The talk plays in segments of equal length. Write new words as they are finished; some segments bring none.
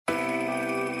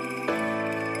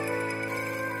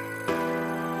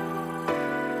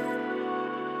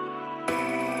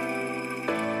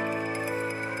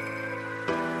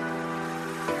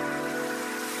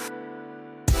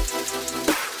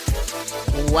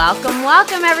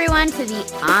Welcome everyone to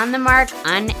the On the Mark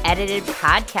Unedited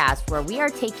podcast, where we are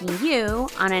taking you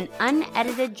on an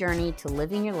unedited journey to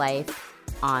living your life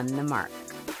on the mark.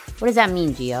 What does that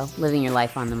mean, Gio? Living your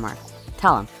life on the mark.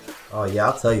 Tell them. Oh yeah,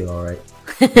 I'll tell you, all right.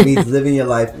 It means living your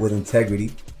life with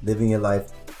integrity, living your life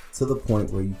to the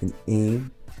point where you can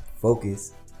aim,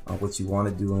 focus on what you want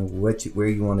to do and where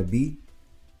you want to be,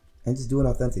 and just do it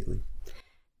authentically.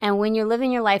 And when you're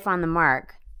living your life on the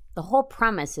mark, the whole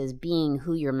premise is being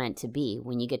who you're meant to be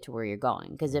when you get to where you're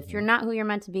going. Because if you're not who you're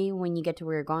meant to be when you get to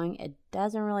where you're going, it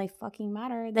doesn't really fucking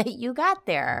matter that you got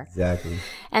there. Exactly.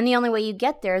 And the only way you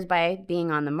get there is by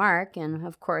being on the mark. And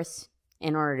of course,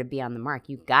 in order to be on the mark,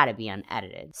 you got to be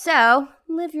unedited. So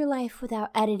live your life without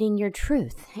editing your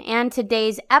truth. And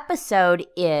today's episode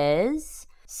is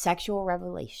sexual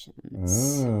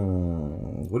revelations.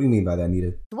 What do you mean by that,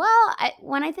 Nita? Well,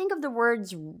 when I think of the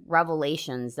words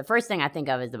revelations, the first thing I think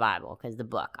of is the Bible, because the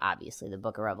book, obviously, the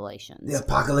book of Revelations. The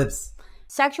apocalypse.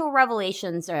 Sexual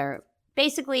revelations are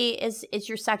basically it's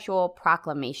your sexual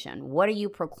proclamation. What are you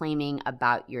proclaiming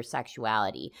about your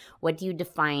sexuality? What do you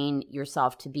define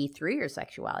yourself to be through your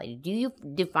sexuality? Do you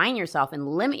define yourself and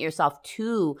limit yourself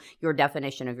to your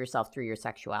definition of yourself through your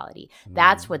sexuality?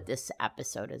 That's what this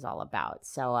episode is all about.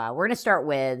 So we're going to start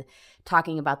with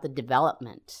talking about the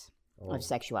development of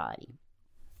sexuality.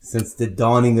 Since the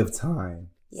dawning of time,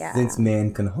 since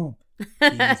man can hump.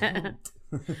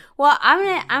 Well,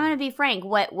 I'm gonna be frank.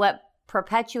 What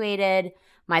perpetuated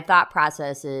my thought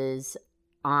processes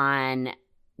on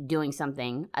doing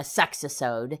something, a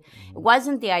sexisode. It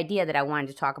wasn't the idea that I wanted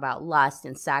to talk about lust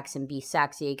and sex and be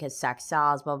sexy because sex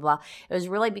sells, blah, blah, blah. It was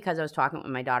really because I was talking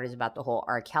with my daughters about the whole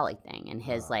R. Kelly thing and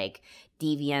his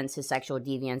deviance, his sexual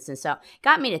deviance. And so it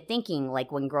got me to thinking,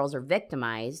 like, when girls are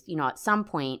victimized, at some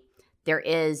point there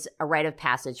is a rite of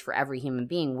passage for every human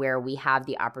being where we have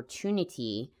the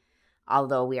opportunity,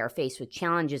 although we are faced with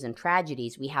challenges and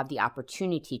tragedies, we have the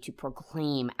opportunity to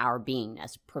proclaim our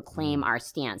beingness, proclaim our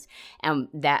stance. And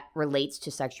that relates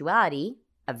to sexuality,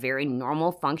 a very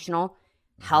normal, functional,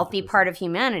 healthy 100%. Part of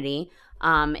humanity.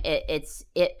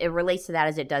 It relates to that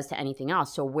as it does to anything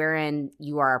else. So wherein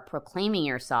you are proclaiming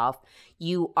yourself,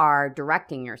 you are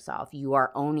directing yourself, you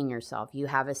are owning yourself, you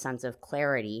have a sense of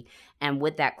clarity. And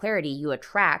with that clarity, you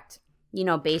attract,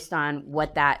 based on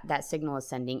what that signal is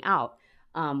sending out.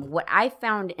 What I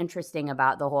found interesting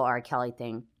about the whole R. Kelly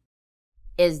thing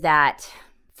is that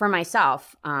for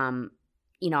myself,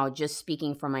 just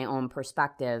speaking from my own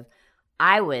perspective,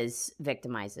 I was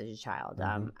victimized as a child.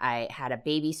 I had a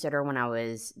babysitter when I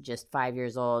was just 5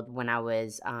 years old. When I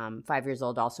was 5 years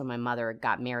old, also my mother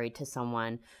got married to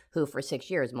someone who for 6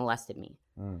 years molested me.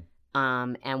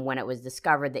 And when it was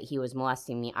discovered that he was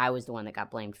molesting me, I was the one that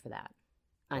got blamed for that.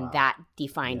 And that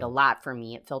defined a lot for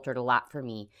me. It filtered a lot for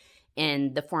me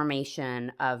in the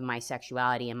formation of my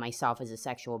sexuality and myself as a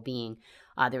sexual being.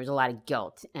 There was a lot of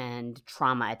guilt and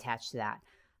trauma attached to that.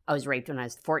 I was raped when I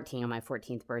was 14 on my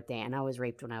 14th birthday, and I was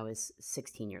raped when I was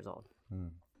 16 years old.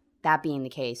 That being the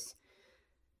case,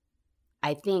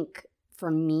 I think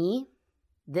for me,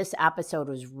 this episode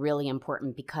was really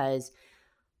important because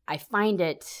I find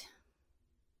it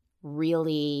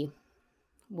really,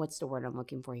 what's the word I'm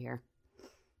looking for here?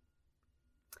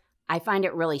 I find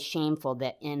it really shameful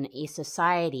that in a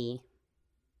society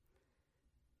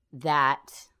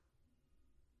that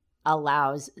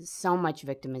allows so much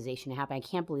victimization to happen, I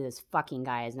can't believe this fucking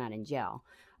guy is not in jail,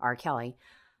 R. Kelly.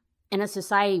 In a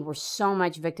society where so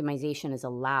much victimization is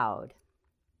allowed,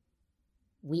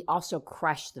 we also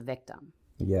crush the victim.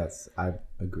 Yes, I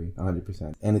agree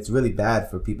 100%. And it's really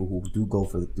bad for people who do go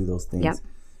through those things. Yep.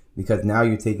 Because now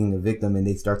you're taking the victim and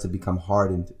they start to become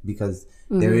hardened because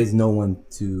there is no one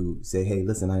to say, hey,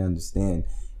 listen, I understand.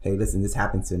 Hey, listen, this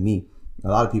happened to me. A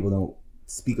lot of people don't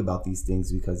speak about these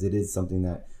things because it is something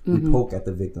that we poke at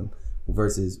the victim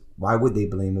versus why would they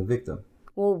blame a victim?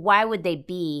 Well, why would they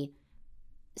be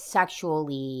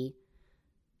sexually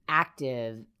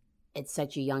active at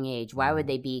such a young age? Why would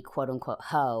they be quote unquote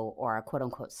hoe or a quote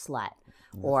unquote slut?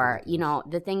 That's or,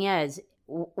 the thing is,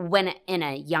 when in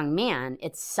a young man,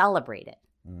 it's celebrated.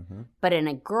 But in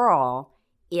a girl,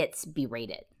 it's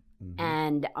berated.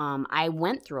 And I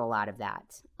went through a lot of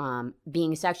that.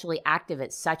 Being sexually active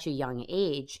at such a young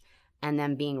age and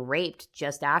then being raped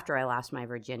just after I lost my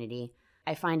virginity,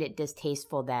 I find it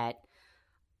distasteful that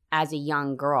as a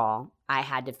young girl, I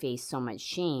had to face so much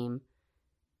shame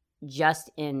just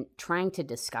in trying to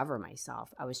discover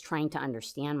myself. I was trying to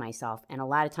understand myself. And a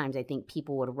lot of times I think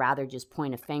people would rather just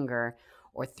point a finger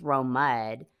or throw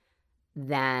mud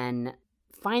than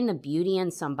find the beauty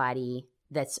in somebody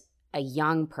that's a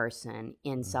young person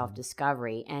in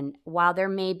self-discovery. And while there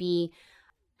may be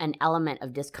an element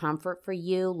of discomfort for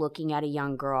you looking at a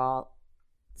young girl,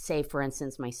 say, for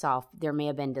instance, myself, there may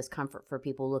have been discomfort for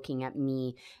people looking at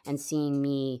me and seeing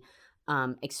me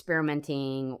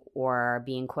experimenting or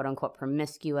being quote unquote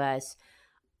promiscuous.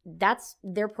 That's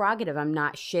their prerogative. I'm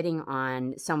not shitting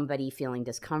on somebody feeling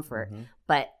discomfort,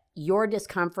 but your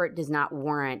discomfort does not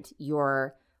warrant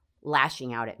your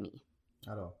lashing out at me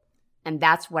at all. And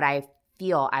that's what I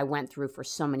feel I went through for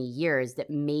so many years that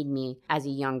made me, as a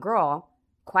young girl,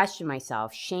 question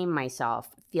myself, shame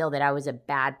myself, feel that I was a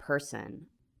bad person.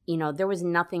 You know, there was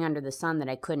nothing under the sun that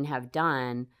I couldn't have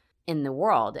done in the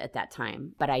world at that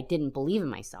time, but I didn't believe in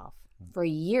myself for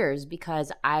years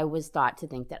because I was thought to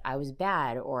think that I was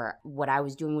bad or what I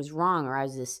was doing was wrong or I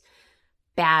was this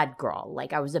bad girl,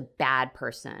 like I was a bad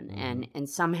person. And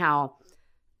somehow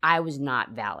I was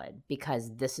not valid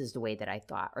because this is the way that I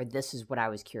thought or this is what I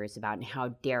was curious about and how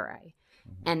dare I?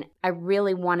 And I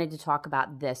really wanted to talk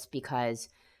about this because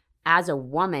as a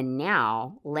woman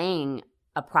now laying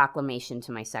a proclamation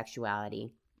to my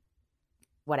sexuality,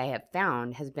 what I have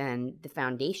found has been the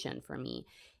foundation for me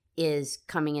is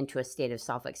coming into a state of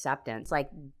self-acceptance. Like,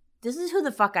 this is who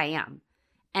the fuck I am.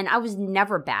 And I was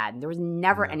never bad. There was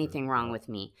never anything wrong with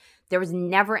me. There was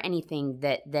never anything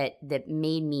that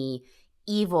made me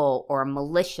evil or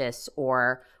malicious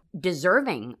or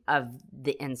deserving of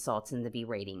the insults and the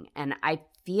berating. And I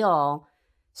feel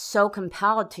so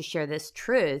compelled to share this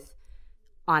truth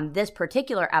on this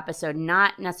particular episode,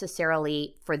 not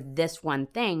necessarily for this one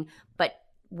thing, but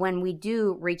when we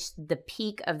do reach the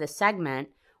peak of the segment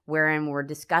wherein we're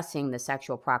discussing the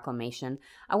sexual proclamation,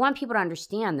 I want people to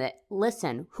understand that,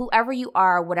 listen, whoever you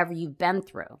are, whatever you've been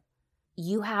through,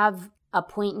 you have a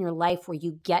point in your life where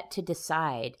you get to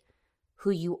decide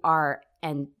who you are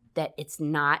and that it's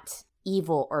not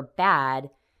evil or bad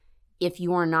if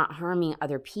you are not harming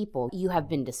other people. You have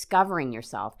been discovering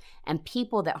yourself, and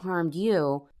people that harmed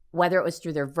you, whether it was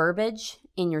through their verbiage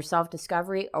in your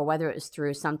self-discovery or whether it was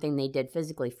through something they did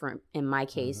physically, for in my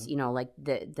case, you know, like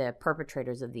the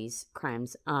perpetrators of these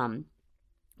crimes,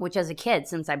 which as a kid,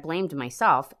 since I blamed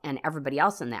myself and everybody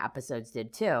else in the episodes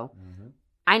did too,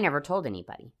 I never told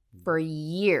anybody for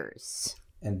years.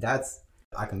 And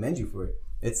I commend you for it.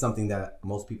 It's something that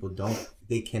most people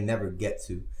they can never get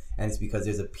to. And it's because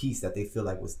there's a piece that they feel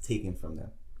like was taken from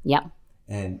them. Yep.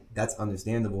 And that's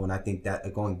understandable. And I think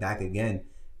that going back again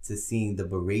to seeing the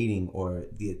berating or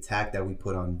the attack that we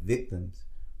put on victims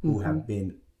who have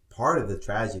been part of the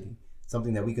tragedy,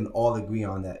 something that we can all agree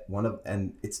on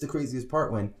and it's the craziest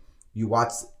part when you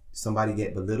watch somebody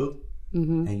get belittled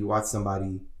and you watch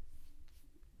somebody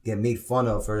get made fun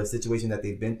of for a situation that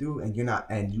they've been through and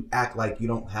you act like you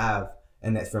don't have,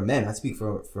 and that's for men, I speak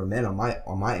for men on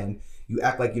my end, you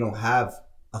act like you don't have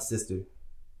a sister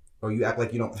or you act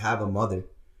like you don't have a mother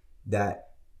that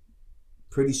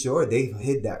pretty sure they've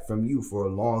hid that from you for a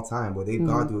long time where they've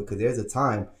gone through it because there's a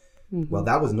time, well,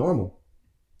 that was normal,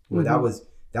 where that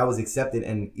was accepted.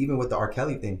 And even with the R.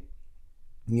 Kelly thing,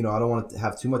 you know, I don't want to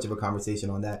have too much of a conversation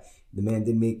on that. The man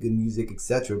did make good music,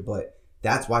 etc. But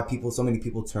that's why so many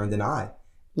people turned an eye,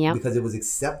 because it was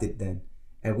accepted then.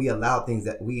 And we allow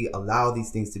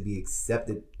these things to be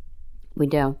accepted. We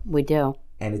do.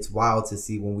 And it's wild to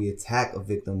see when we attack a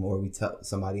victim or we tell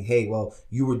somebody, hey, well,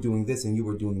 you were doing this and you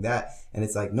were doing that. And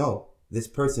it's like, no, this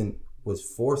person was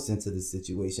forced into this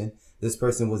situation. This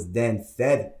person was then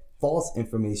fed false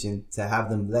information to have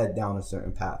them led down a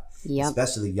certain path,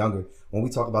 especially younger. When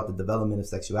we talk about the development of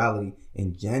sexuality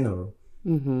in general,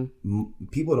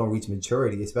 people don't reach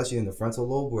maturity, especially in the frontal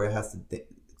lobe where it has to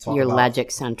talk your about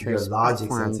logic center. Your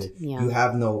logic center. Yeah. You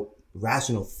have no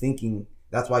rational thinking.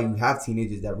 That's why you have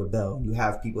teenagers that rebel. You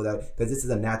have people because this is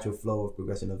a natural flow of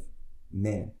progression of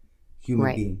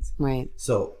human beings. Right.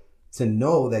 So to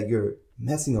know that you're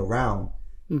messing around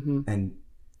and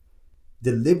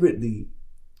deliberately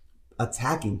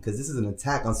attacking, because this is an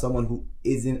attack on someone who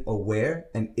isn't aware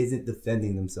and isn't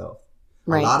defending themselves.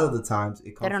 Right. A lot of the times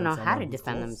it comes they don't from know how to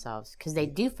defend themselves because they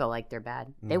do feel like they're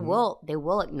bad. They will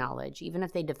acknowledge, even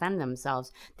if they defend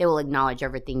themselves, they will acknowledge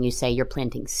everything you say. You're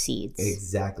planting seeds.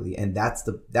 Exactly. And that's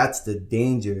the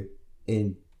danger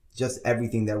in just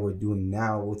everything that we're doing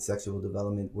now with sexual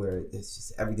development, where it's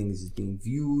just everything is just being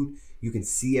viewed. You can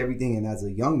see everything. And as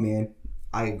a young man,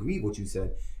 I agree with what you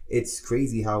said. It's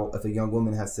crazy how if a young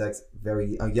woman has sex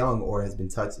very young or has been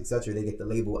touched, etc., they get the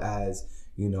label as,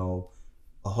 you know,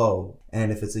 a hoe.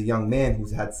 And if it's a young man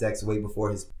who's had sex way before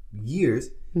his years,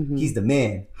 he's the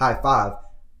man. High five.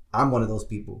 I'm one of those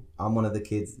people. I'm one of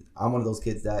those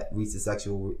kids that reached the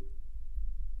sexual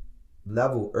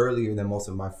level earlier than most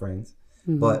of my friends.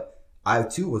 But I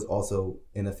too was also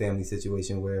in a family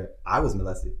situation where I was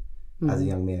molested. as a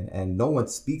young man, and no one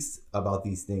speaks about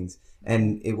these things.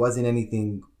 And it wasn't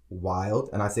anything wild.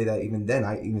 And I say that even then,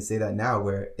 I even say that now,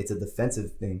 where it's a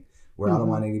defensive thing, where I don't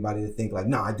want anybody to think like,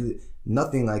 no, I do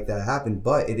nothing like that happened.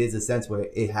 But it is a sense where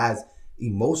it has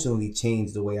emotionally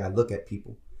changed the way I look at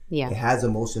people. Yeah. It has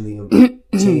emotionally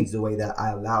changed the way that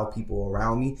I allow people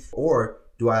around me, or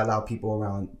do I allow people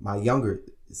around my younger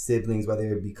siblings,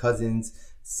 whether it be cousins,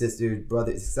 sisters,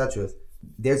 brothers, etc.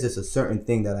 There's just a certain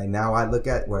thing that I look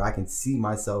at where I can see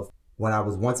myself when I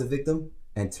was once a victim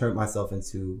and turn myself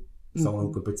into someone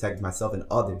who could protect myself and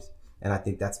others. And I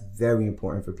think that's very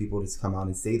important for people to come out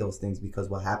and say those things, because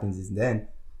what happens is then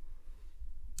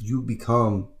you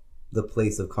become the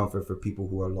place of comfort for people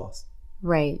who are lost.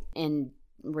 Right. In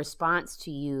response to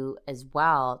you as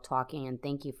well talking, and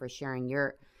thank you for sharing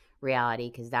your reality,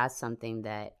 because that's something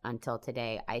that until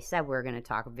today I said we're going to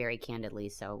talk very candidly.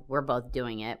 So we're both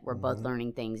doing it. We're both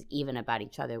learning things even about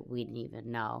each other we didn't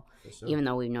even know. Sure. Even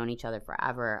though we've known each other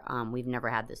forever, we've never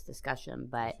had this discussion.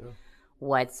 But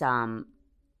what's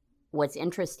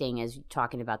interesting is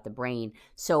talking about the brain.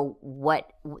 So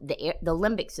what the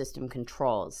limbic system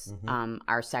controls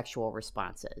our sexual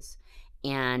responses.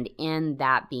 And in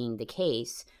that being the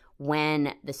case,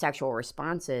 when the sexual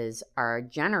responses are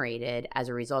generated as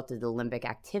a result of the limbic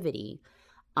activity,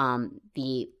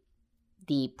 the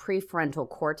prefrontal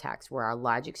cortex, where our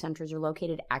logic centers are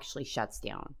located, actually shuts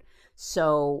down.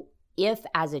 So if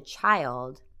as a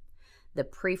child, the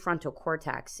prefrontal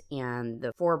cortex and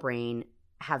the forebrain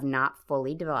have not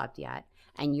fully developed yet,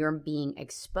 and you're being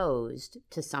exposed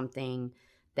to something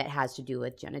that has to do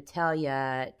with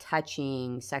genitalia,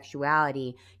 touching,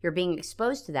 sexuality, you're being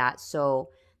exposed to that. So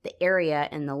the area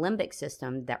in the limbic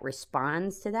system that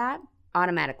responds to that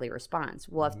automatically responds.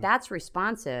 Well, if that's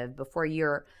responsive before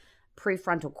your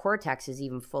prefrontal cortex is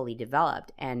even fully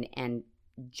developed and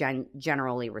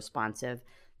generally responsive,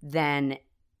 then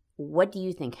what do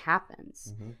you think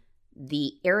happens?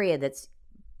 The area that's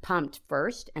pumped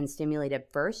first and stimulated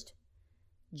first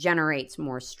generates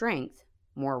more strength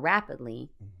more rapidly,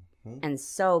 and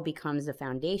so becomes the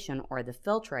foundation, or the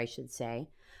filter, I should say,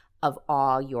 of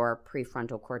all your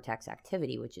prefrontal cortex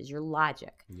activity, which is your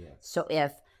logic. Yes. So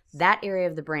if that area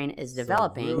of the brain is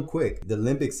developing... So real quick, the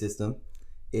limbic system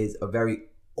is a very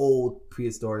old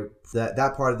prehistoric...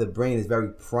 That part of the brain is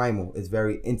very primal, it's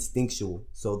very instinctual.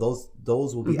 So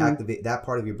those will be activated, that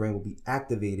part of your brain will be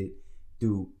activated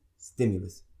through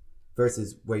stimulus.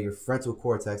 Versus where your frontal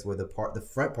cortex, where the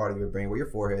front part of your brain, where your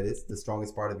forehead is, the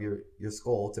strongest part of your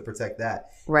skull to protect that,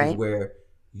 is where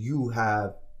you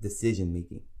have decision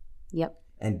making. Yep.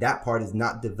 And that part is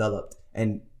not developed.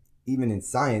 And even in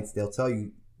science, they'll tell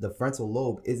you the frontal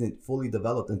lobe isn't fully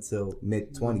developed until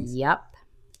mid-20s. Yep.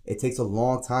 It takes a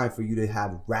long time for you to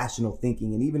have rational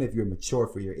thinking. And even if you're mature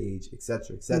for your age, et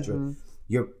cetera,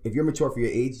 if you're mature for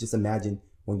your age, just imagine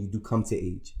when you do come to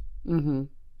age,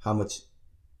 how much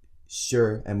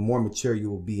sure and more mature you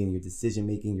will be in your decision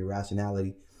making, your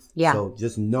rationality. Yeah. So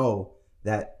just know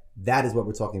that is what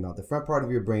we're talking about. The front part of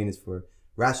your brain is for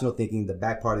rational thinking. The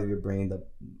back part of your brain, the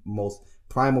most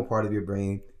primal part of your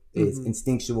brain, is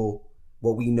instinctual,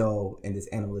 what we know in this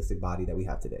animalistic body that we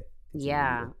have today.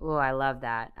 Yeah. Oh, I love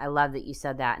that. I love that you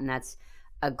said that. And that's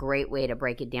a great way to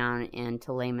break it down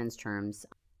into layman's terms.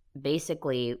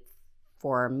 Basically,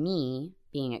 for me,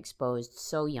 being exposed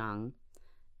so young,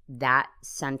 that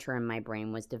center in my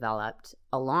brain was developed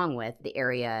along with the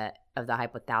area of the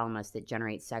hypothalamus that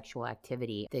generates sexual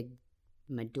activity, the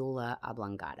medulla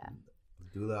oblongata.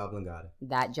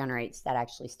 That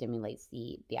actually stimulates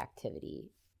the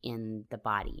activity in the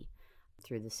body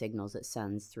through the signals it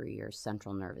sends through your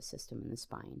central nervous system in the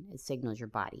spine. It signals your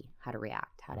body how to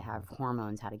react, how to have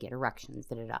hormones, how to get erections,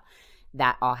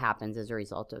 That all happens as a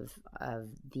result of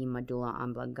the medulla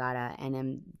oblongata. And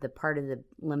in the part of the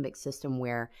limbic system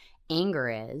where anger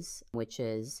is, which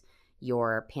is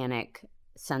your panic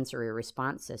sensory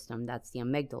response system, that's the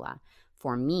amygdala.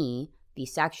 For me, the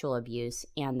sexual abuse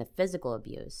and the physical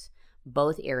abuse,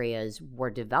 both areas were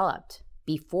developed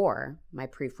before my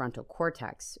prefrontal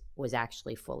cortex was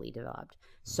actually fully developed.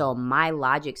 So my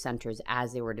logic centers,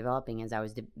 as they were developing, as I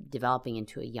was developing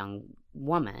into a young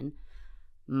woman,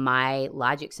 my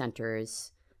logic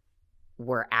centers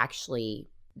were actually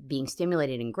being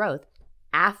stimulated in growth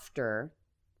after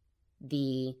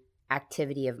the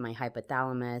activity of my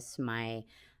hypothalamus, my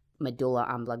medulla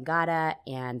oblongata,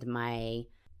 and my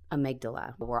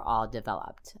amygdala were all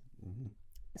developed.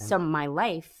 So my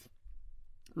life,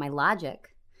 my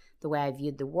logic, the way I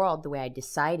viewed the world, the way I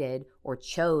decided or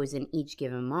chose in each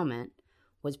given moment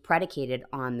was predicated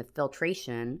on the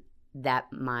filtration that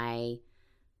my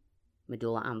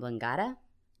medulla oblongata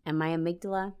and my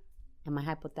amygdala and my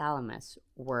hypothalamus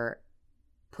were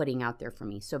putting out there for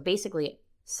me. So basically,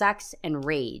 sex and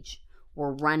rage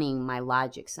were running my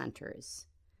logic centers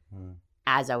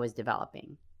as I was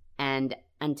developing. And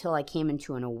until I came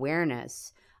into an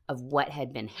awareness of what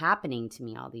had been happening to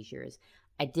me all these years,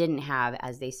 I didn't have,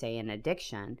 as they say, an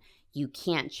addiction. You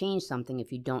can't change something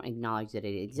if you don't acknowledge that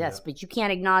it exists. Yeah. But you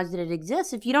can't acknowledge that it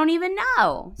exists if you don't even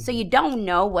know. So you don't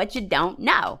know what you don't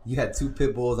know. You had 2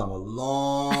 pit bulls on a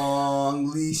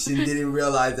long leash and didn't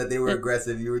realize that they were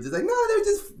aggressive. You were just like, no,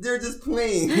 they're just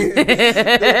playing. They're just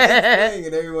playing,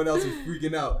 and everyone else was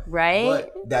freaking out. Right.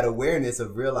 But that awareness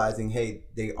of realizing, hey,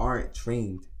 they aren't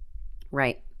trained.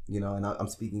 Right. You know, and I'm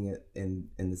speaking it in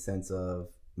the sense of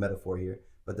metaphor here.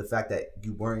 But the fact that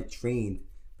you weren't trained,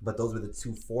 but those were the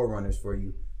 2 forerunners for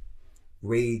you.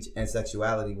 Rage and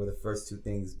sexuality were the first 2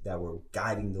 things that were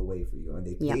guiding the way for you. And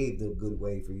they paved the good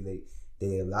way for you.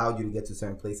 They allowed you to get to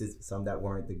certain places, some that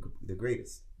weren't the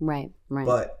greatest. Right.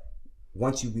 But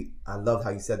once I love how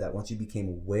you said that. Once you became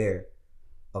aware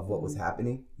of what was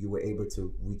happening, you were able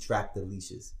to retract the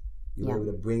leashes. You were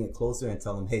able to bring it closer and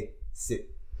tell them, hey, sit.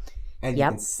 And you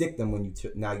can sick them when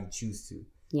now you choose to.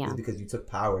 Yeah. It's because you took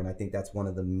power. And I think that's one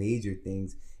of the major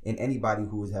things in anybody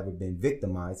who has ever been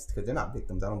victimized, because they're not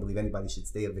victims. I don't believe anybody should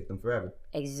stay a victim forever.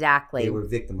 Exactly. They were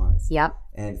victimized. Yep.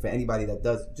 And for anybody that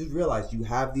does, just realize you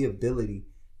have the ability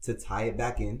to tie it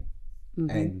back in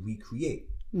and recreate.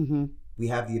 Mm-hmm. We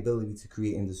have the ability to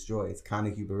create and destroy. It's kind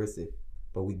of hubristic,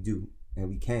 but we do, and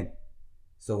we can.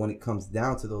 So when it comes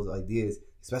down to those ideas,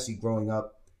 especially growing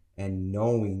up and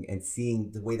knowing and seeing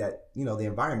the way that, you know, the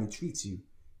environment treats you,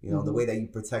 you know, the way that you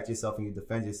protect yourself and you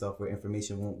defend yourself where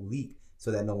information won't leak so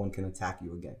that no one can attack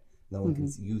you again. No one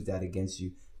can use that against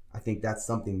you. I think that's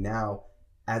something now,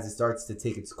 as it starts to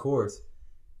take its course,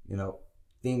 you know,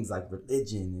 things like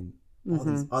religion and all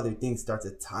these other things start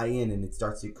to tie in, and it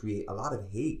starts to create a lot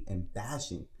of hate and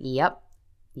bashing. Yep.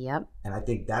 And I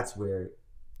think that's where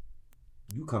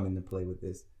you come into play with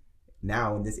this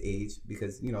now in this age,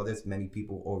 because, you know, there's many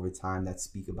people over time that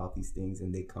speak about these things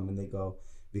and they come and they go,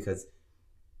 because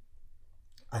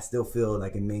I still feel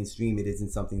like in mainstream it isn't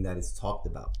something that is talked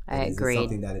about. I agree.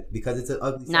 Because it's an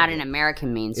ugly not an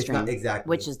American mainstream. It's not, exactly.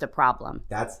 Which is the problem.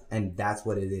 That's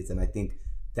what it is. And I think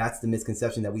that's the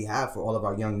misconception that we have for all of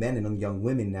our young men and young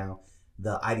women now.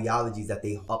 The ideologies that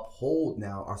they uphold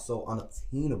now are so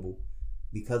unobtainable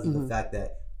because of the fact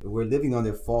that we're living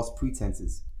under false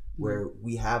pretenses, where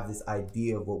we have this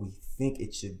idea of what we think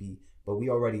it should be, but we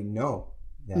already know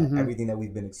that everything that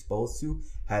we've been exposed to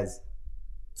has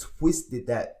twisted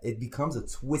that. It becomes a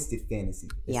twisted fantasy.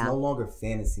 It's no longer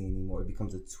fantasy anymore. It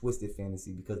becomes a twisted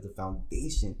fantasy because the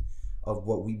foundation of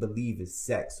what we believe is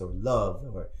sex or love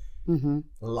or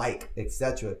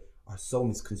etc. are so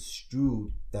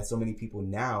misconstrued that so many people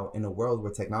now, in a world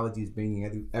where technology is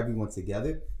bringing everyone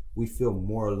together, we feel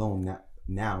more alone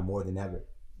now more than ever.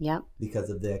 Yeah. Because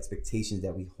of the expectations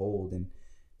that we hold and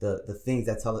the things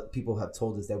that people have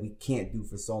told us that we can't do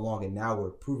for so long, and now we're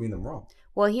proving them wrong.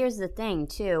 Well, here's the thing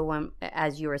too, when,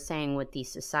 as you were saying, with the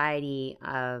society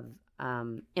of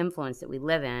influence that we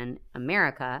live in,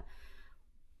 America,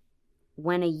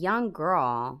 when a young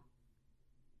girl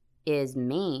is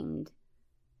maimed,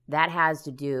 that has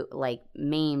to do, like,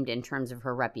 maimed in terms of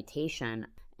her reputation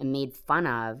and made fun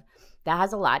of, that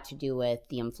has a lot to do with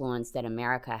the influence that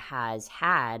America has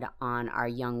had on our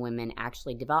young women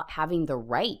actually having the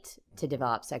right to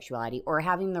develop sexuality, or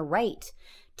having the right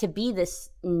to be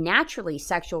this naturally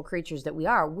sexual creatures that we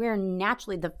are. We're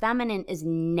naturally, the feminine is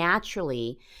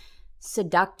naturally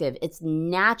seductive. It's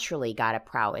naturally got a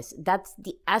prowess. That's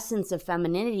the essence of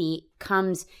femininity,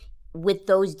 comes with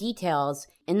those details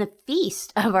in the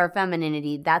feast of our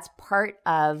femininity. That's part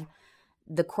of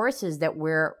the courses that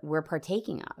we're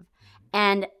partaking of.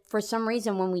 And for some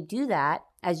reason, when we do that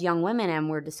as young women and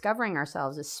we're discovering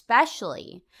ourselves,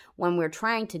 especially when we're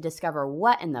trying to discover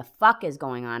what in the fuck is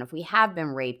going on, if we have been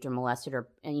raped or molested or,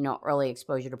 you know, early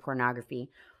exposure to pornography,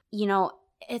 you know,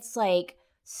 it's like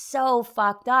so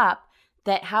fucked up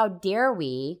that how dare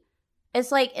we?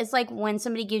 It's like when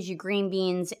somebody gives you green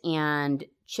beans and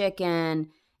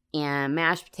chicken and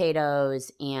mashed potatoes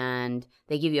and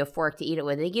they give you a fork to eat it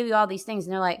with. They give you all these things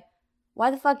and they're like, why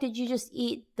the fuck did you just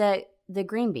eat the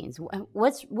green beans?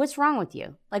 What's wrong with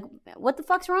you? Like, what the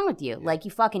fuck's wrong with you? Like,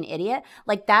 you fucking idiot.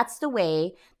 Like, that's the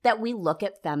way that we look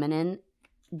at feminine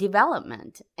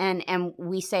development. And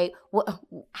we say, well,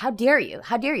 how dare you?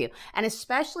 How dare you? And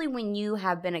especially when you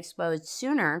have been exposed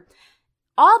sooner,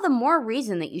 all the more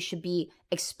reason that you should be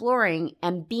exploring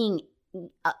and being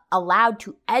allowed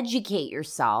to educate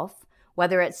yourself,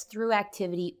 whether it's through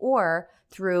activity or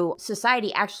through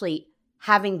society actually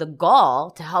having the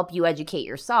gall to help you educate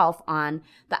yourself on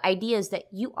the ideas that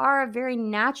you are a very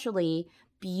naturally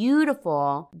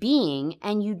beautiful being,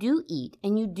 and you do eat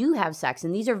and you do have sex,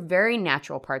 and these are very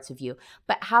natural parts of you.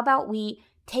 But how about we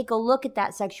take a look at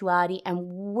that sexuality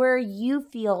and where you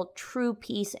feel true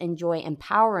peace and joy and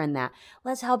power in that?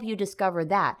 Let's help you discover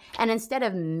that. And instead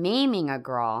of maiming a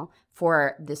girl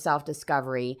for the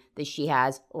self-discovery that she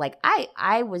has, like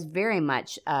I was very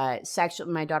much sexual.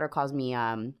 My daughter calls me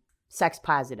sex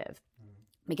positive,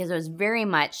 because it was very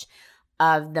much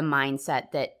of the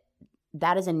mindset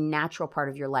that is a natural part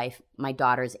of your life, my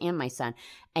daughters and my son.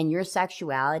 And your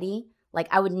sexuality, like,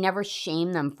 I would never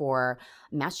shame them for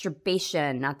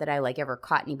masturbation. Not that I like ever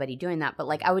caught anybody doing that, but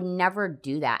like I would never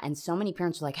do that. And so many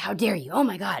parents are like, how dare you? Oh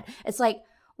my God. It's like,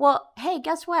 well, hey,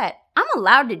 guess what? I'm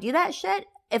allowed to do that shit.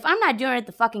 If I'm not doing it at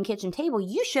the fucking kitchen table,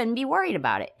 you shouldn't be worried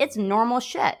about it. It's normal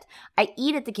shit. I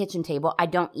eat at the kitchen table. I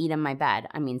don't eat in my bed.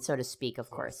 I mean, so to speak, of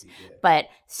course. But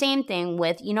same thing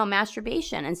with,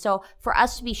 masturbation. And so for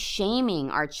us to be shaming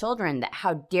our children that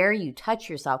how dare you touch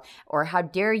yourself, or how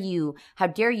dare you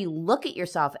look at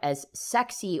yourself as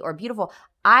sexy or beautiful.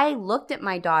 I looked at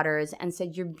my daughters and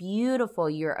said, you're beautiful.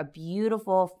 You're a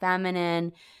beautiful,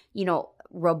 feminine,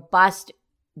 robust,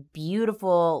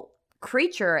 beautiful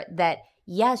creature that,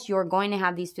 yes, you're going to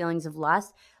have these feelings of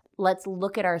lust. Let's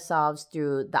look at ourselves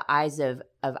through the eyes of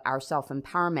our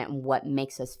self-empowerment and what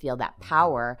makes us feel that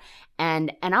power.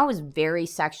 And I was very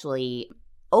sexually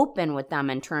open with them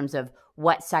in terms of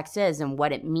what sex is and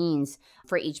what it means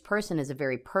for each person is a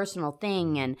very personal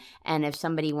thing. And if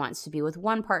somebody wants to be with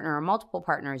one partner or multiple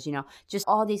partners, just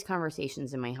all these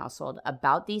conversations in my household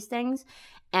about these things.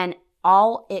 And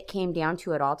all it came down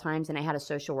to at all times, and I had a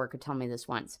social worker tell me this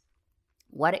once,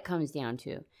 what it comes down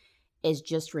to is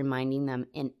just reminding them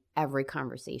in every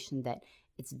conversation that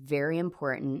it's very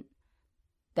important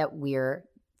that we're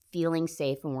feeling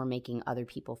safe and we're making other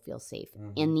people feel safe.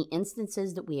 Mm-hmm. In the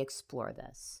instances that we explore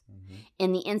this,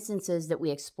 in the instances that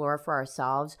we explore for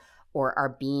ourselves or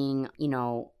are being,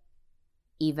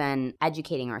 even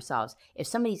educating ourselves. If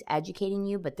somebody's educating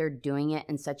you, but they're doing it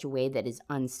in such a way that is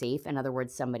unsafe, in other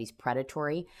words, somebody's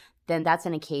predatory, then that's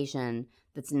an occasion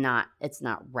it's not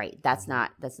right. That's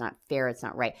not fair. It's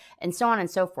not right. And so on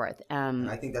and so forth. And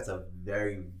I think that's a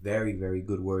very, very, very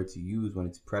good word to use when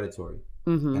it's predatory.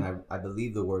 Mm-hmm. And I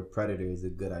believe the word predator is a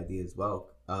good idea as well.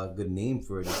 A good name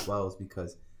for it as well is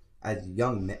because as a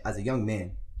young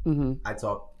man, mm-hmm. I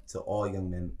talk to all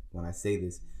young men when I say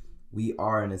this. We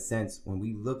are, in a sense, when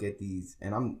we look at these,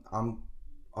 and I'm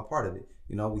a part of it.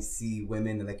 We see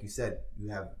women, and like you said, you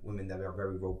have women that are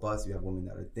very robust. You have women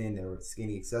that are thin, that are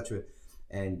skinny, etc.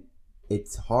 And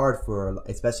it's hard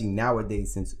especially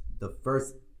nowadays, since the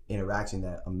first interaction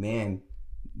that a man,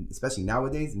 especially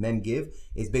nowadays, men give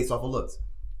is based off of looks.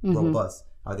 Mm-hmm. Robust.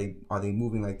 Are they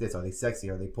moving like this? Are they sexy?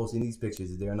 Are they posting these pictures?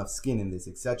 Is there enough skin in this,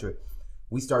 etc.?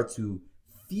 We start to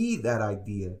feed that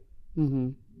idea mm-hmm.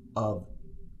 of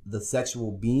the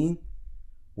sexual being,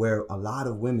 where a lot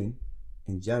of women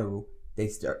in general, they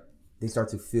start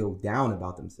to feel down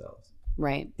about themselves.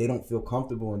 Right. They don't feel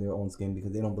comfortable in their own skin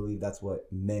because they don't believe that's what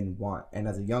men want. And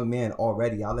as a young man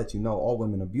already, I'll let you know, all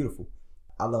women are beautiful.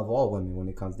 I love all women when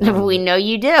it comes down to we know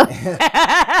you do.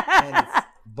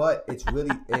 But it's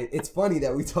really, it's funny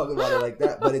that we talk about it like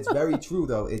that, but it's very true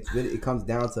though. It comes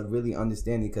down to really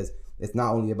understanding, because it's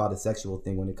not only about a sexual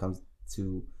thing when it comes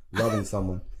to loving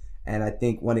someone. And I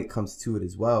think when it comes to it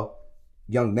as well,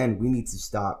 young men, we need to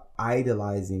stop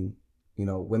idolizing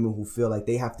women who feel like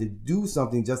they have to do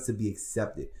something just to be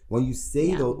accepted. When you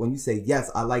say when you say,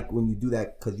 yes, I like when you do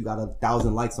that because you got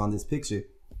 1,000 likes on this picture,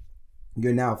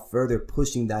 you're now further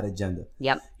pushing that agenda.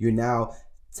 Yep. You're now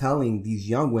telling these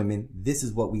young women, this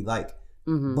is what we like.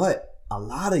 Mm-hmm. But a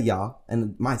lot of y'all,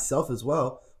 and myself as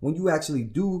well, when you actually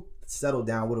do settle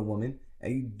down with a woman,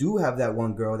 and you do have that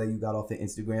one girl that you got off of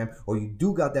Instagram, or you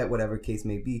do got that whatever case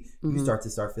may be, mm-hmm. you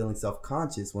start feeling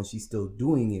self-conscious when she's still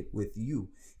doing it with you.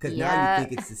 Because now you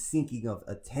think it's the sinking of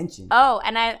attention. Oh,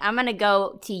 and I'm going to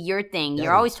go to your thing.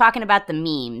 You're always talking about the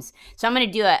memes. So I'm going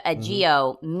to do a mm-hmm.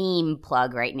 Geo meme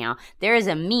plug right now. There is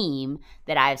a meme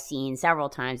that I've seen several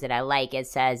times that I like. It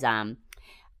says,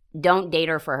 don't date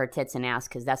her for her tits and ass,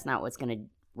 because that's not what's going to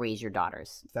raise your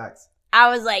daughters. Facts. I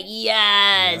was like,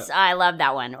 yes, yep. I love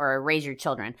that one. Or raise your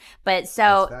children. But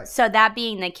so that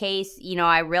being the case,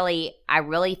 I really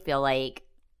feel like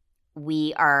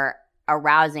we are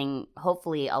arousing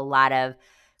hopefully a lot of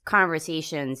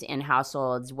conversations in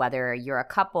households, whether you're a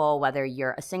couple, whether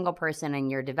you're a single person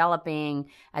and you're developing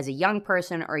as a young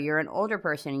person, or you're an older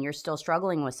person and you're still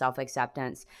struggling with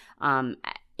self-acceptance,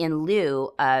 in lieu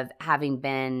of having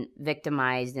been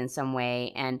victimized in some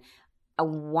way. And I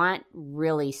want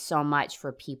really so much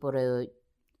for people to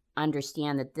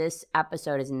understand that this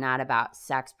episode is not about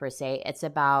sex per se. It's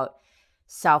about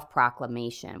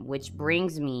self-proclamation, which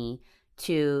brings me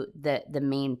to the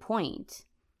main point.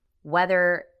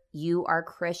 Whether you are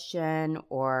Christian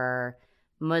or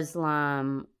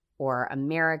Muslim or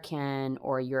American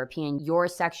or European, your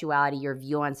sexuality, your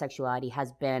view on sexuality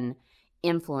has been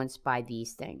influenced by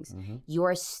these things. You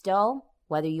are still,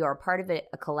 whether you are part of a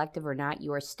collective or not,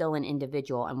 you are still an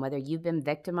individual. And whether you've been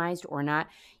victimized or not,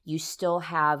 you still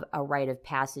have a rite of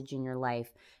passage in your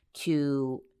life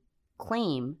to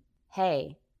claim,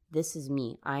 hey, this is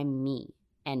me, I'm me.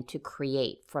 And to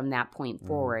create from that point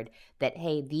forward that,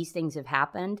 hey, these things have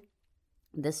happened.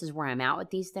 This is where I'm at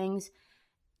with these things.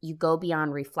 You go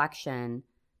beyond reflection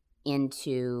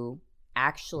into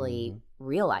actually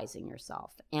realizing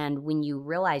yourself. And when you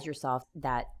realize yourself,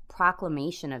 that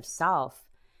proclamation of self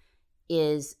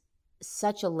is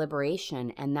such a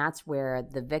liberation. And that's where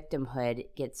the victimhood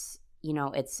gets,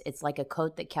 it's like a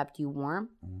coat that kept you warm.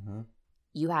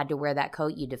 You had to wear that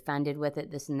coat. You defended with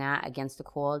it, this and that, against the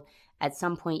cold. At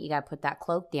some point, you got to put that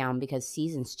cloak down because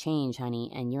seasons change, honey,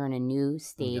 and you're in a new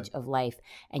stage of life.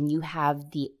 And you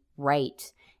have the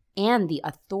right and the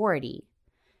authority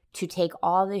to take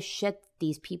all this shit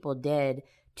these people did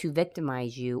to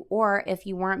victimize you, or if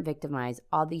you weren't victimized,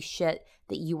 all these shit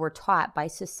that you were taught by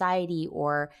society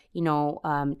or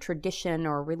tradition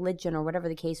or religion or whatever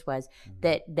the case was,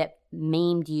 that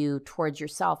maimed you towards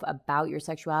yourself about your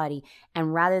sexuality.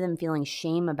 And rather than feeling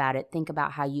shame about it, think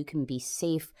about how you can be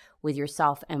safe with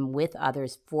yourself and with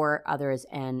others, for others,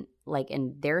 and like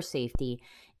in their safety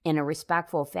in a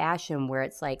respectful fashion where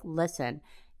it's like, listen,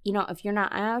 if you're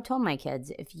not, I told my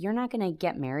kids, if you're not going to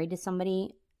get married to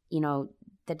somebody,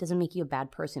 that doesn't make you a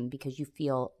bad person because you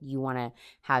feel you want to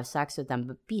have sex with them.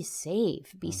 But be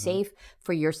safe. Be safe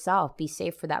for yourself. Be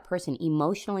safe for that person.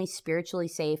 Emotionally, spiritually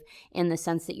safe in the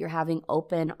sense that you're having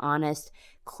open, honest,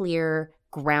 clear,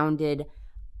 grounded,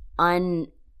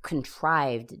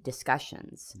 uncontrived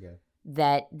discussions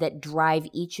that drive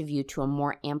each of you to a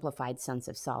more amplified sense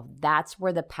of self. That's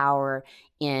where the power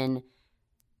in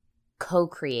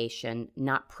co-creation,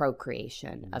 not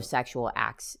procreation, of sexual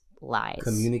acts lies.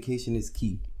 Communication is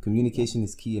key. Communication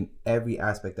is key in every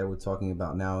aspect that we're talking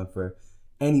about now. And for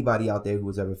anybody out there who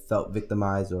has ever felt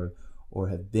victimized or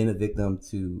have been a victim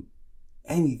to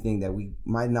anything that we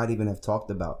might not even have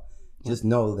talked about, just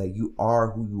know that you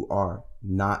are who you are,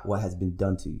 not what has been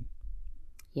done to you.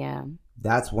 Yeah.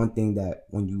 That's one thing that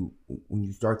when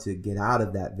you start to get out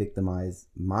of that victimized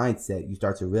mindset, you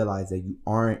start to realize that you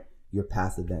aren't your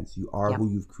past events. You are who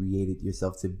you've created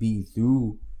yourself to be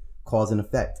through cause and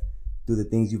effect, through the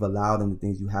things you've allowed and the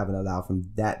things you haven't allowed from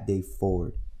that day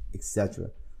forward,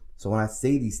 etc. So when I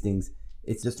say these things,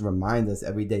 it's just to remind us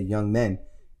every day, young men,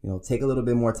 take a little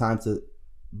bit more time to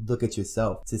look at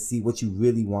yourself, to see what you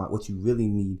really want, what you really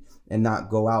need, and not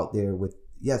go out there with,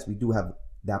 yes, we do have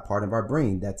that part of our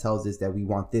brain that tells us that we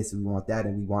want this, we want that,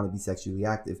 and we want to be sexually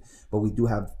active, but we do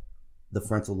have the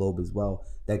frontal lobe as well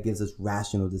that gives us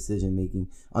rational decision making,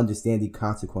 understanding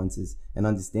consequences, and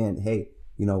understand, hey,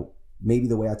 maybe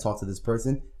the way I talk to this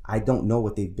person, I don't know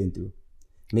what they've been through.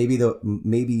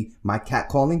 Maybe my cat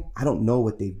calling, I don't know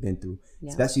what they've been through.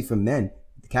 Especially for men,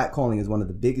 cat calling is one of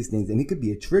the biggest things, and it could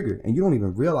be a trigger, and you don't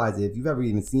even realize it. If you've ever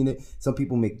even seen it, some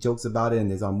people make jokes about it, and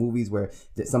there's on movies where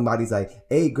somebody's like,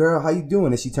 "Hey, girl, how you doing?"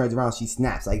 And she turns around, she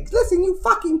snaps like, "Listen, you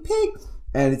fucking pig!"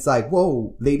 And it's like,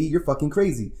 "Whoa, lady, you're fucking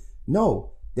crazy."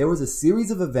 No, there was a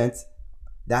series of events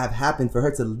that have happened for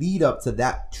her to lead up to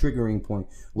that triggering point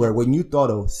where when you thought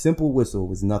a simple whistle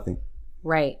was nothing.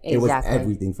 Right, exactly. It was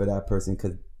everything for that person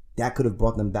because that could have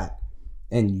brought them back.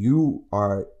 And you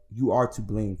are to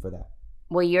blame for that.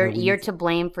 Well, you're to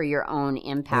blame for your own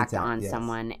impact on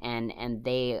someone, and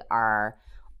they are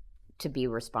to be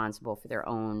responsible for their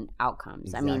own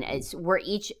outcomes. Exactly. I mean, we're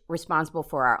each responsible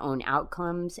for our own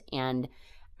outcomes and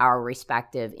our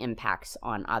respective impacts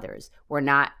on others. We're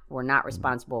not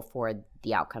responsible for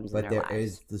the outcomes in their lives. But there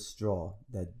is the straw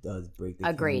that does break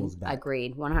the camel's back.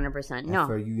 Agreed. 100%. No.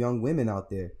 For you young women out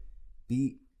there,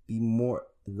 be more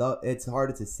love. It's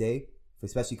harder to say,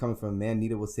 especially coming from a man.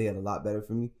 Nita will say it a lot better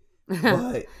for me.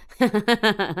 But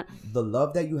the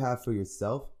love that you have for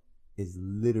yourself is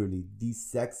literally the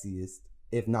sexiest,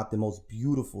 if not the most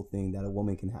beautiful thing that a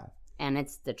woman can have. And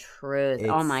it's the truth.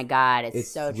 Oh my God,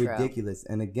 it's so true. It's ridiculous.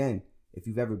 And again, if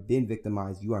you've ever been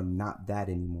victimized, you are not that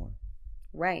anymore.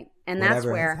 Right. And whatever that's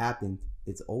where has happened,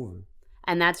 it's over.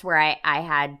 And that's where I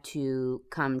had to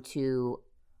come to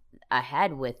a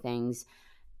head with things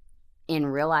in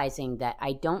realizing that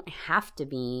I don't have to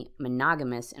be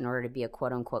monogamous in order to be a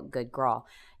quote unquote good girl.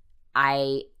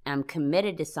 I am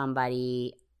committed to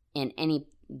somebody in any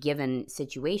given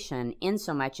situation in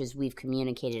so much as we've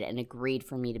communicated and agreed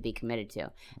for me to be committed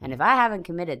to. And if I haven't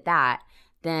committed that,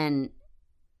 then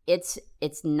it's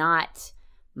not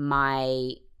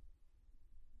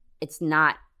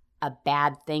a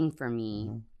bad thing for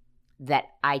me that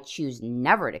I choose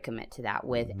never to commit to that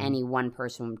with any one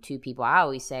person, two people. I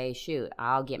always say, shoot,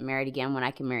 I'll get married again when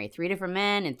I can marry 3 different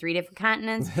men in 3 different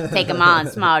continents, take them all in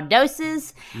small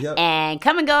doses, and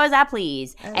come and go as I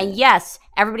please. And yes,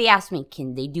 everybody asks me,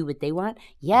 can they do what they want?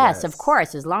 Yes, of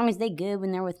course, as long as they good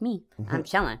when they're with me. I'm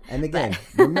chilling. And again,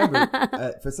 remember,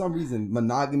 for some reason,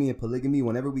 monogamy and polygamy,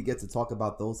 whenever we get to talk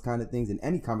about those kind of things in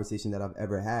any conversation that I've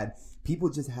ever had,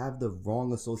 people just have the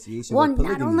wrong association with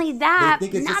polygamy. Not only that, they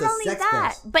think it's just a sex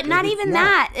fest. but not even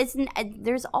that.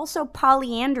 There's also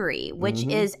polyandry, which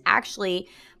is actually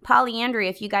polyandry.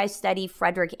 If you guys study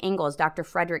Frederick Engels, Dr.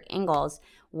 Frederick Engels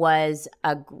was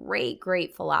a great,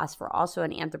 great philosopher, also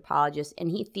an anthropologist, and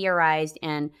he theorized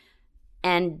and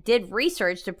did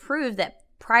research to prove that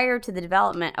prior to the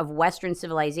development of Western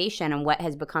civilization and what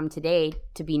has become today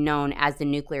to be known as the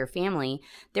nuclear family,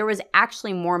 there was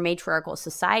actually more matriarchal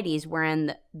societies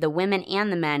wherein the women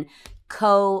and the men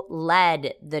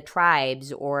co-led the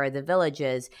tribes or the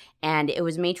villages, and it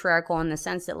was matriarchal in the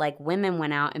sense that like women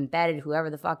went out and bedded whoever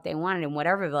the fuck they wanted in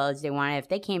whatever village they wanted. If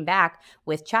they came back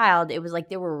with child, it was like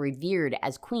they were revered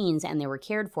as queens and they were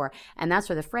cared for, and that's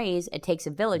where the phrase "it takes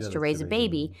a village to raise a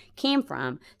baby" came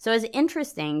from. So it's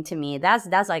interesting to me, that's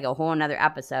like a whole another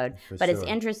episode, it's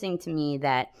interesting to me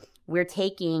that we're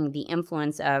taking the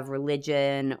influence of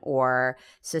religion or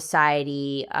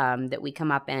society that we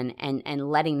come up in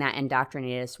and letting that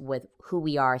indoctrinate us with who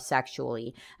we are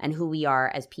sexually and who we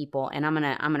are as people. And I'm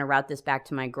gonna route this back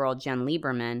to my girl Jen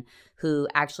Lieberman, who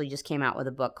actually just came out with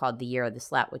a book called The Year of the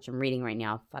Slut, which I'm reading right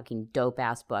now. Fucking dope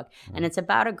ass book. And it's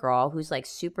about a girl who's like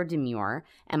super demure.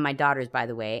 And my daughters, by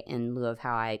the way, in lieu of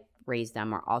how I raised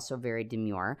them, are also very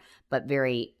demure, but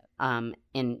very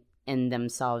in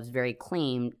themselves very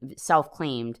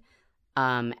self-claimed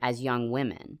as young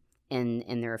women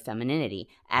in their femininity,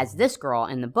 as this girl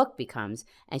in the book becomes.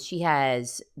 And she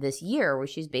has this year where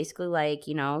she's basically like,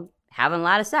 having a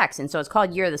lot of sex. And so it's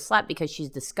called Year of the Slut because she's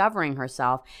discovering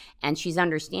herself and she's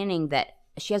understanding that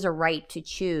she has a right to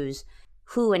choose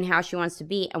who and how she wants to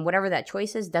be, and whatever that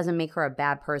choice is doesn't make her a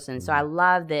bad person. So I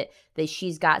love that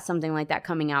she's got something like that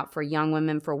coming out for young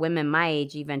women, for women my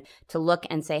age even, to look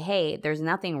and say, hey, there's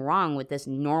nothing wrong with this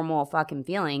normal fucking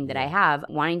feeling that I have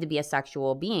wanting to be a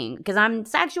sexual being, because I'm a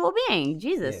sexual being,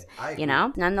 Jesus,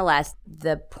 Nonetheless,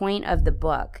 the point of the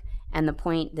book and the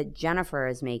point that Jennifer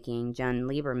is making, Jen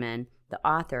Lieberman, the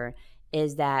author,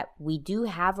 is that we do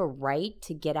have a right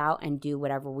to get out and do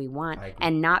whatever we want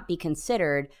and not be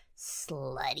considered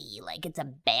slutty, like it's a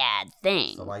bad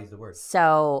thing. So why use the word?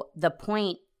 So the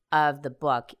point of the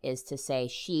book is to say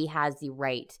she has the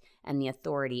right and the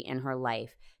authority in her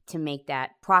life to make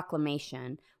that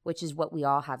proclamation, which is what we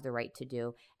all have the right to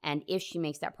do. And if she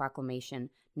makes that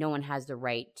proclamation, no one has the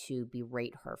right to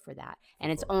berate her for that.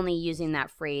 And it's only using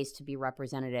that phrase to be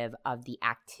representative of the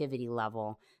activity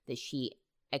level that she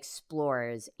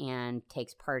explores and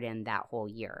takes part in that whole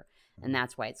year. And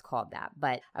that's why it's called that.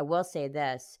 But I will say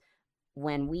this,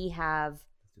 when we have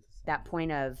that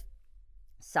point of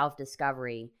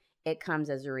self-discovery, it comes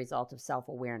as a result of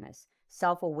self-awareness.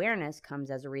 Self-awareness comes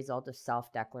as a result of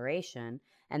self-declaration,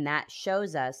 and that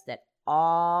shows us that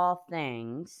all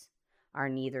things are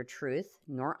neither truth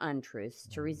nor untruths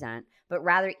to resent, but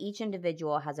rather each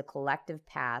individual has a collective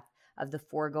path of the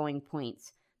foregoing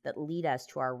points that lead us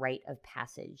to our rite of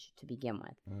passage to begin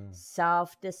with.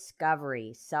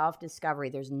 Self-discovery.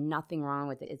 There's nothing wrong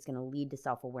with it. It's going to lead to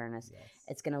self-awareness. Yes.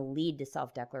 It's going to lead to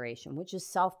self-declaration, which is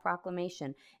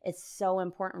self-proclamation. It's so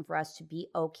important for us to be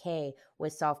okay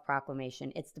with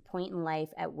self-proclamation. It's the point in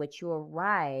life at which you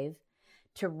arrive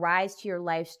to rise to your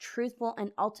life's truthful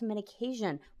and ultimate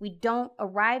occasion. We don't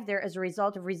arrive there as a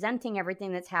result of resenting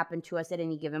everything that's happened to us at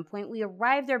any given point. We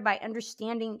arrive there by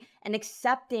understanding and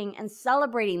accepting and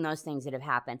celebrating those things that have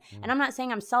happened. And I'm not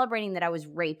saying I'm celebrating that I was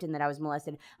raped and that I was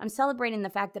molested. I'm celebrating the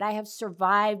fact that I have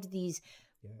survived these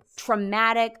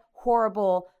traumatic,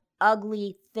 horrible,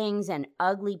 ugly things and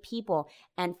ugly people,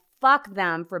 and fuck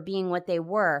them for being what they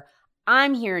were.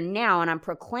 I'm here now and I'm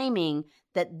proclaiming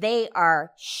that they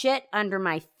are shit under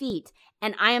my feet,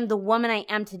 and I am the woman I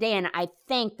am today, and I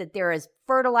think that there is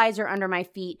fertilizer under my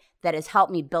feet that has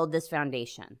helped me build this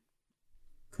foundation.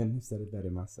 Couldn't have said it better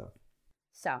myself.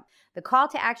 So the call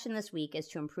to action this week is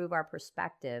to improve our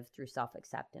perspective through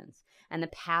self-acceptance. And the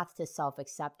path to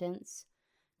self-acceptance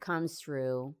comes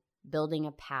through building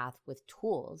a path with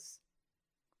tools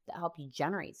that help you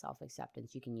generate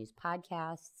self-acceptance. You can use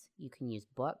podcasts, you can use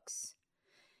books,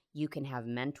 you can have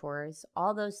mentors.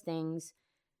 All those things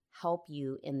help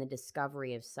you in the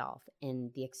discovery of self,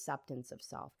 in the acceptance of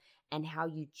self, and how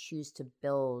you choose to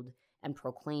build and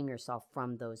proclaim yourself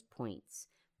from those points.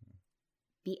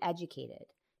 Be educated.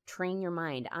 Train your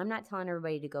mind. I'm not telling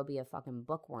everybody to go be a fucking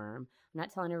bookworm. I'm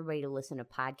not telling everybody to listen to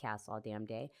podcasts all damn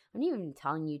day. I'm not even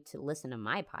telling you to listen to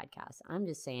my podcast. I'm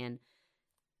just saying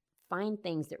find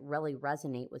things that really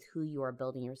resonate with who you are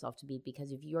building yourself to be,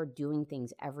 because if you're doing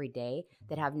things every day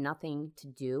that have nothing to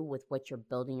do with what you're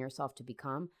building yourself to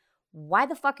become, why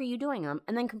the fuck are you doing them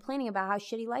and then complaining about how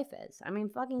shitty life is? I mean,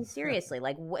 fucking seriously.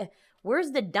 Like,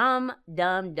 where's the dumb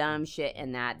shit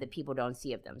in that people don't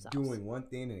see of themselves? Doing one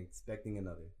thing and expecting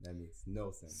another. That makes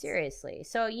no sense. Seriously.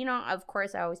 So, of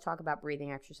course, I always talk about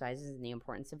breathing exercises and the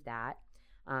importance of that.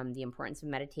 The importance of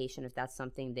meditation, if that's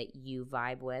something that you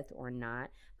vibe with or not.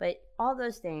 But all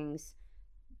those things,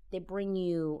 they bring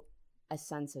you a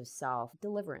sense of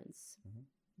self-deliverance. Mm-hmm.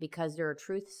 Because there are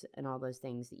truths in all those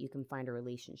things that you can find a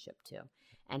relationship to.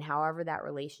 And however that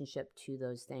relationship to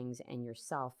those things and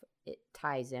yourself, it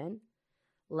ties in,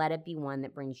 let it be one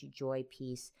that brings you joy,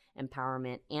 peace,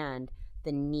 empowerment, and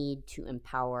the need to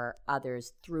empower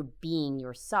others through being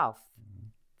yourself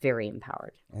very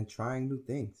empowered. And trying new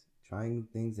things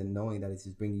and knowing that it's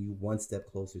just bringing you one step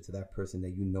closer to that person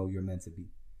that you know you're meant to be.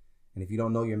 And if you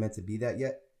don't know you're meant to be that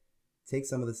yet, take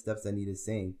some of the steps that Nita's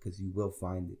saying, because you will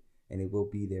find it. And it will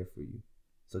be there for you.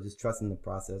 So just trust in the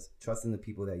process. Trust in the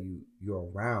people that you're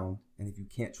around. And if you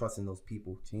can't trust in those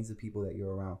people, change the people that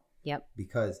you're around. Yep.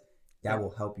 Because that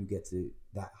will help you get to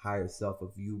that higher self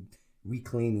of you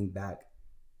reclaiming back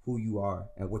who you are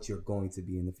and what you're going to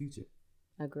be in the future.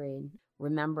 Agreed.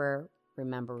 Remember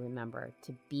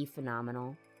to be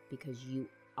phenomenal, because you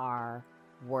are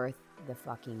worth the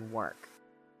fucking work.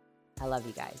 I love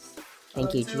you guys.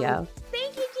 Thank you, Gio.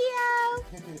 Thank you,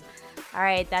 Gio. All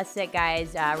right, that's it,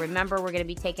 guys. Remember, we're going to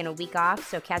be taking a week off,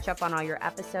 so catch up on all your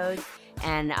episodes.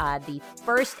 And the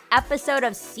first episode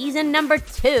of season number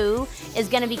 2 is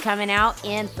going to be coming out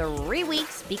in 3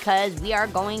 weeks, because we are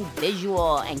going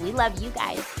visual, and we love you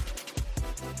guys.